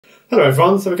Hello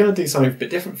everyone, so we're going to do something a bit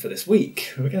different for this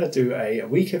week. We're going to do a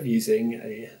week of using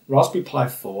a Raspberry Pi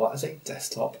 4 as a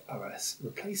desktop OS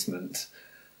replacement.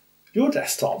 Your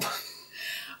desktop?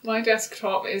 My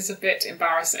desktop is a bit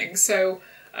embarrassing. So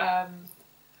at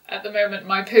the moment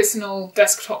my personal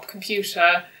desktop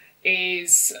computer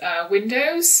is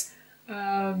Windows.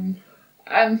 And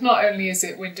not only is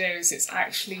it Windows, it's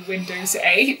actually Windows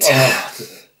 8.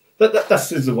 Oh, that's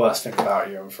the worst thing about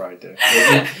you, I'm afraid.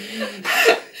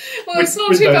 Well, it's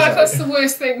not too bad if that's the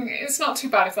worst thing. It's not too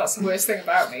bad if that's the worst thing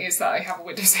about me, is that I have a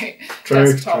Windows 8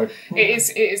 desktop. True.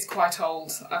 It is quite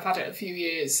old. I've had it a few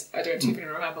years. I don't even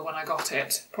remember when I got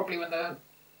it. Probably when the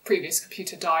previous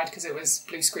computer died because it was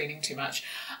blue screening too much.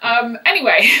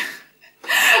 Anyway,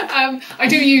 I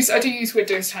do use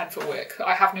Windows 10 for work.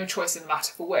 I have no choice in the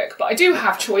matter for work, but I do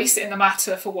have choice in the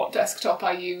matter for what desktop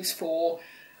I use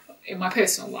in my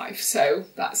personal life. So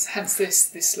that's hence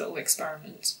this little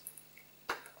experiment.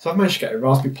 So I've managed to get a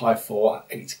Raspberry Pi 4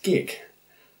 8 gig.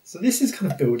 So this is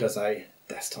kind of billed as a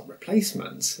desktop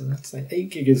replacement. And I'd say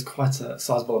 8 gig is quite a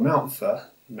sizable amount for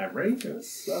memory.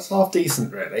 That's half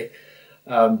decent, really.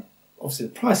 Obviously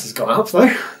the price has gone up though,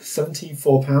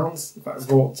 £74. In fact,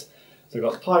 so we've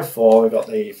got the Pi 4, we've got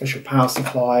the official power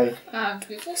supply. And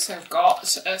we've also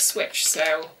got a switch.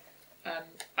 So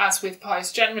as with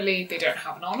Pis generally, they don't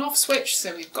have an on-off switch.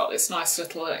 So we've got this nice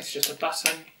little, it's just a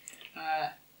button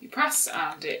you press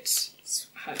and it's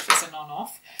an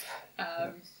on-off.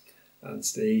 And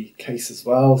it's the case as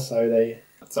well. So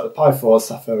the Pi 4s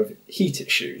suffer with heat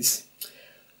issues.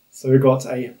 So we've got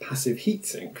a passive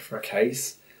heatsink for a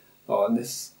case. Oh, and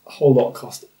this whole lot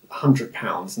cost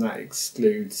 £100, and that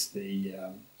excludes the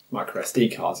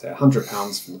MicroSD cards here.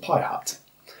 £100 from the Pi Hut.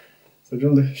 So do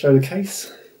you want to show the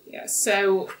case? Yeah.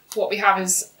 So what we have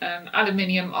is an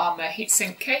aluminium armour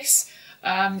heatsink case.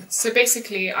 So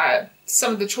basically,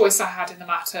 some of the choice I had in the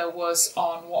matter was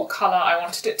on what colour I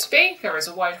wanted it to be. There is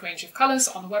a wide range of colours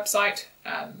on the website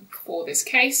for this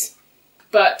case,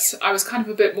 but I was kind of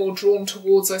a bit more drawn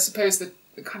towards, I suppose, the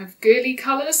kind of girly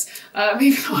colours.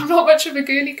 Even though I'm not much of a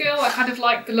girly girl, I kind of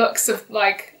like the looks of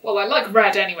I like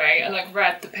red anyway. I like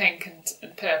red, the pink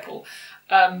and purple.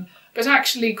 But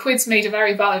actually, Quids made a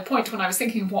very valid point when I was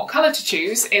thinking of what colour to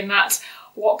choose, in that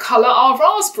what colour are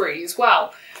raspberries?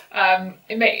 Well,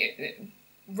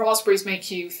 raspberries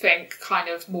make you think kind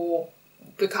of more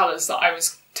the colours that I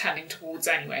was tending towards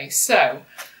anyway. So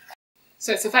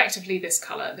it's effectively this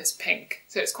colour, this pink.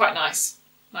 So it's quite nice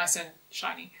and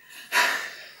shiny.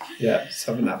 Yeah,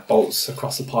 something that bolts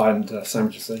across the Pi and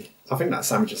sandwiches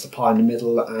the Pi in the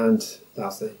middle, and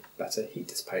allows the better heat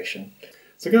dissipation.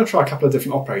 So we're going to try a couple of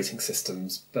different operating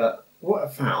systems, but what I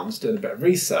found doing a bit of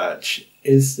research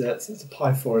is that since the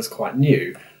Pi 4 is quite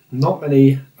new, not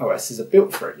many OSs are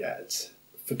built for it yet.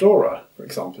 Fedora, for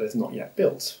example, is not yet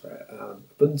built for it.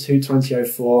 Ubuntu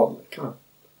 2004 kind of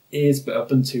is, but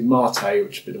Ubuntu Mate,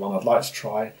 which would be the one I'd like to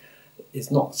try, is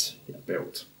not yet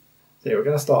built. So yeah, we're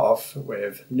going to start off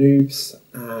with Noobs,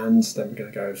 and then we're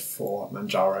going to go for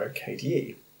Manjaro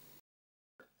KDE.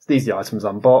 So these are the items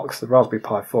unboxed. The Raspberry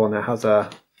Pi 4 now has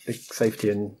a big safety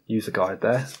and user guide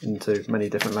there into many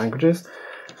different languages.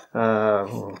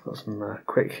 I've got some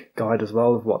quick guide as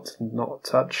well of what to not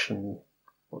touch and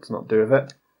what to not do with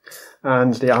it.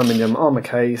 And the aluminium armour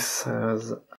case has,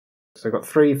 so we've got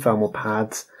 3 thermal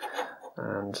pads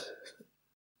and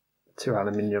 2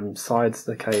 aluminium sides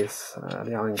to the case,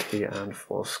 the Allen key and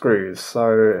 4 screws.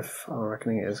 So if I'm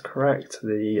reckoning it is correct,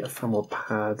 the thermal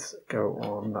pads go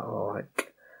on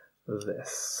like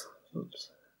this. Oops.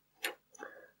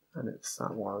 And it's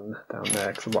that one down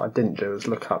there, because what I didn't do was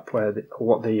look up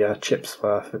what the chips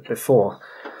were before.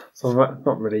 So I've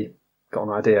not really got an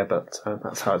idea, but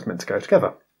that's how it's meant to go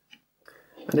together.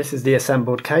 And this is the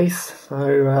assembled case,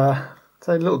 so it's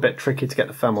a little bit tricky to get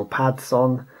the thermal pads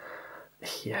on.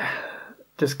 Yeah,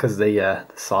 just because the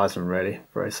size of them really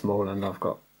very small, and I've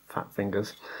got fat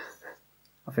fingers.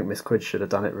 I think Miss Quids should have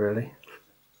done it really.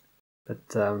 But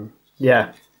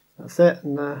yeah, that's it,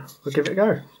 and we'll give it a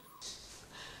go.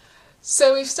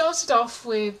 So we've started off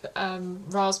with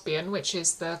Raspbian, which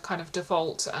is the kind of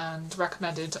default and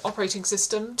recommended operating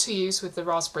system to use with the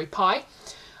Raspberry Pi.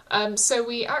 So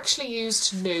we actually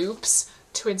used Noobs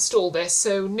to install this.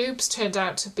 So Noobs turned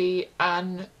out to be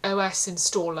an OS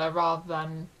installer rather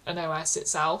than an OS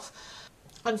itself.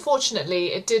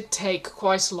 Unfortunately, it did take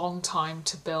quite a long time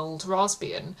to build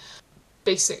Raspbian.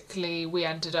 Basically, we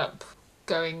ended up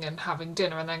going and having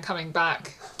dinner and then coming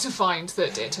back to find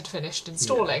that it had finished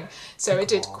installing. Yeah, so it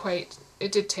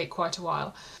did take quite a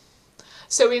while.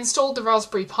 So we installed the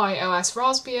Raspberry Pi OS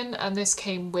Raspbian, and this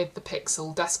came with the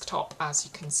Pixel desktop, as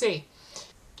you can see.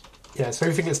 Yeah, so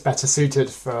we think it's better suited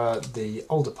for the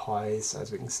older Pis,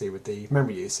 as we can see with the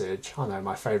memory usage. I know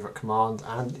my favourite command,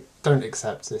 and don't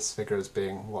accept this figure as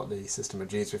being what the system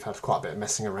would use. We've had quite a bit of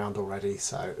messing around already,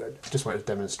 so I just wanted to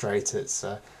demonstrate it's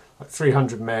like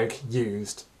 300 meg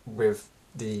used with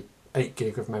the 8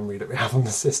 gig of memory that we have on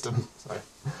the system. So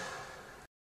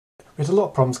we had a lot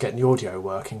of problems getting the audio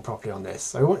working properly on this,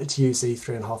 so I wanted to use the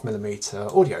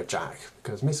 3.5mm audio jack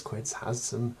because Miss Quids has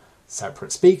some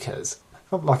separate speakers,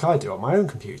 like I do on my own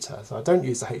computer, so I don't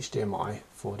use the HDMI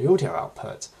for the audio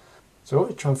output. So I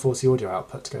wanted to try and force the audio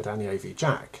output to go down the AV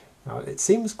jack. Now it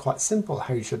seems quite simple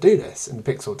how you should do this in the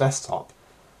Pixel desktop,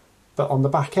 but on the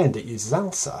back end it uses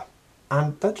ALSA,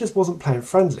 and that just wasn't playing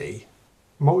friendly.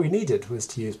 And what we needed was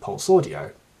to use Pulse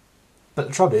Audio. But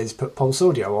the trouble is, put Pulse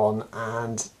Audio on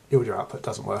and the audio output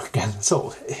doesn't work again at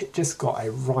all. It just got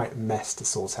a right mess to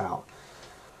sort out.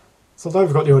 So although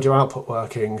we've got the audio output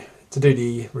working, to do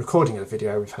the recording of the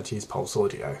video we've had to use Pulse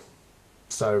Audio.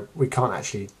 So we can't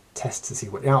actually test to see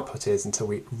what the output is until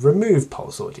we remove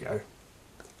Pulse Audio.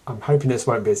 I'm hoping this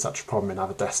won't be such a problem in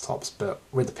other desktops, but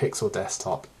with the Pixel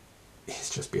desktop, it's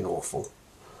just been awful.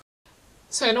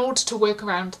 So in order to work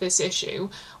around this issue,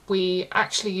 we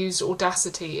actually used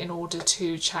Audacity in order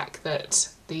to check that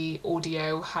the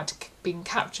audio had been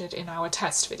captured in our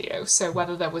test video, so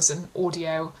whether there was an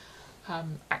audio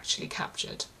actually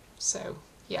captured. So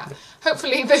yeah,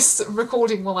 hopefully this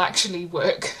recording will actually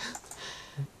work.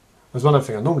 There's one other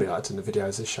thing I normally like in the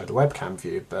videos is show the webcam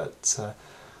view, but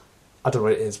I don't know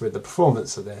what it is with the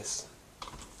performance of this,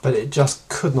 but it just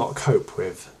could not cope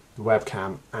with the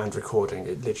webcam and recording.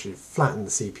 It literally flattened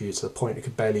the CPU to the point it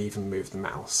could barely even move the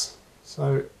mouse.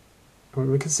 So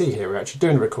we can see here we're actually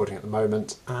doing the recording at the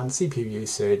moment, and CPU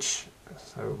usage,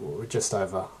 so we're just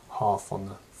over half on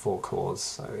the 4 cores,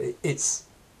 so it's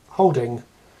holding.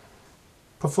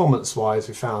 Performance wise,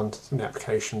 we found some of the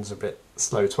applications are a bit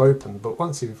slow to open, but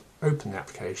once you've opened the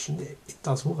application it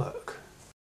does work.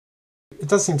 It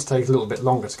does seem to take a little bit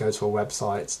longer to go to a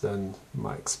website than you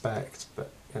might expect,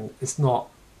 but it's not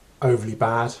overly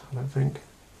bad, I don't think.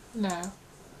 No.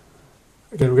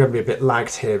 Again, we're going to be a bit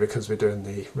lagged here because we're doing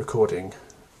the recording.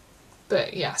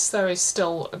 But yes, there is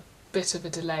still a bit of a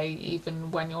delay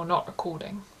even when you're not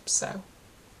recording, so.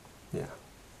 Yeah.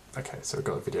 Okay, so we've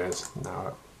got the videos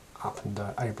now up and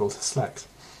able to select.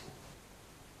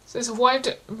 So there's a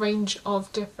wide range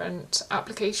of different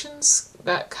applications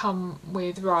that come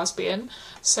with Raspbian.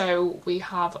 So we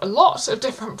have a lot of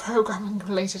different programming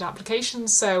related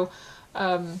applications. So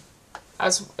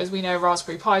as we know,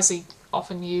 Raspberry Pis are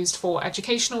often used for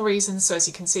educational reasons. So as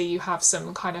you can see, you have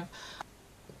some kind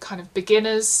of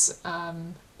beginners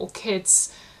or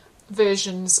kids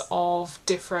versions of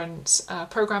different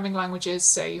programming languages.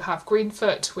 So you have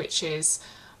Greenfoot, which is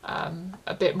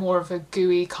a bit more of a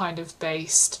GUI kind of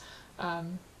based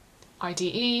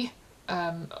IDE,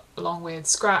 along with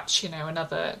Scratch,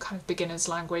 another kind of beginner's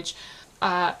language,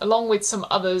 along with some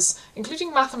others,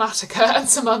 including Mathematica and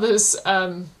some others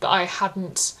that I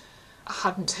hadn't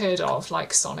heard of,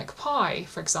 like Sonic Pi,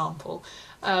 for example.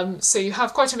 So you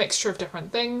have quite a mixture of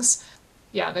different things.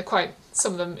 Yeah, they're quite,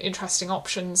 some of them, interesting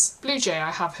options. BlueJ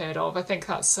I have heard of. I think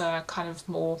that's kind of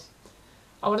more,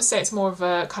 I want to say it's more of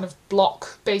a kind of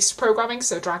block-based programming,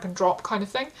 so drag and drop kind of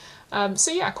thing.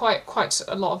 So yeah, quite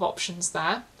a lot of options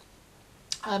there.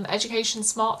 Education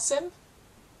Smart Sim.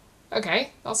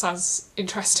 Okay, that sounds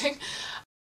interesting.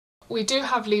 We do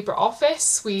have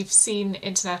LibreOffice. We've seen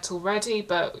Internet already,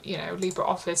 but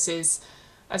LibreOffice is,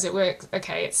 as it works,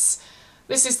 okay,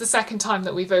 this is the second time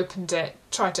that we've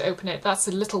tried to open it. That's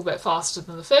a little bit faster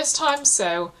than the first time,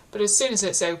 but as soon as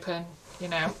it's open,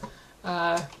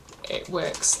 it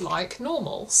works like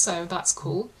normal, so that's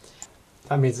cool.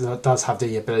 That means it does have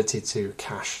the ability to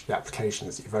cache the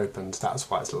applications that you've opened. That's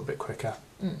why it's a little bit quicker.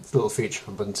 It's a little feature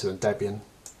of Ubuntu and Debian,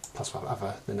 plus we'll have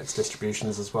other Linux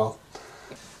distributions as well.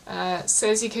 So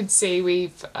as you can see,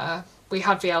 we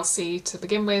had VLC to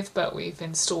begin with, but we've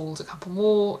installed a couple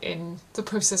more in the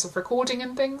process of recording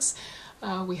and things.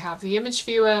 We have the image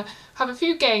viewer, have a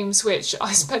few games which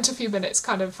I spent a few minutes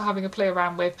kind of having a play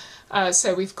around with.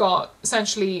 So we've got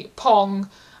essentially Pong,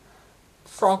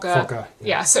 Frogger,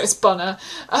 yeah, so it's Bunner,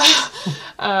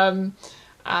 and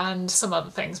some other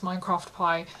things, Minecraft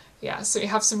Pi. Yeah, so you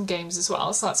have some games as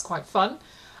well, so that's quite fun.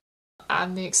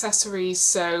 And the accessories,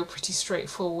 so pretty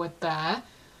straightforward there.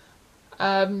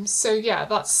 So yeah,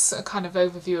 that's a kind of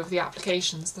overview of the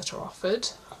applications that are offered.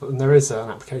 And there is an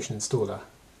application installer.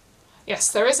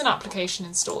 Yes, there is an application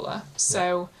installer.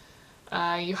 So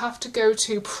you have to go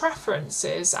to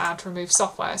Preferences, Add Remove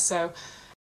Software. So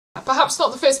perhaps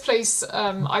not the first place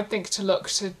I'd think to look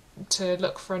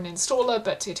for an installer,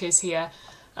 but it is here.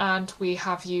 and we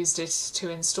have used it to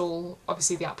install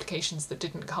obviously the applications that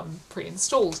didn't come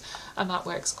pre-installed, and that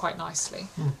works quite nicely.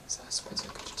 So I suppose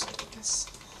I could just do this.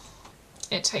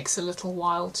 It takes a little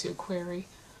while to query,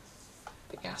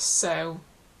 but yes, so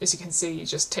as you can see, you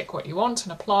just tick what you want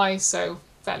and apply, so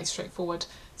fairly straightforward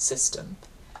system.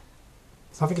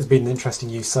 So I think it's been an interesting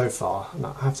use so far, and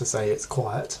I have to say it's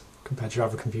quiet compared to your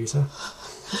other computer.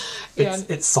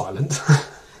 It's silent.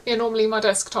 Yeah, normally my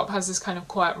desktop has this kind of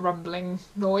quiet rumbling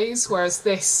noise, whereas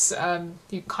this,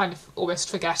 you kind of almost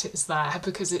forget it's there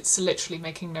because it's literally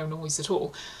making no noise at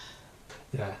all.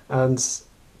 Yeah, and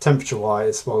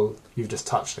temperature-wise, well, you've just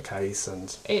touched the case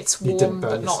and it's you didn't warm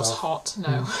burn but not yourself. hot,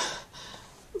 no.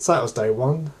 So that was day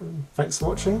one. Thanks for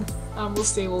watching. And we'll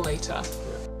see you all later.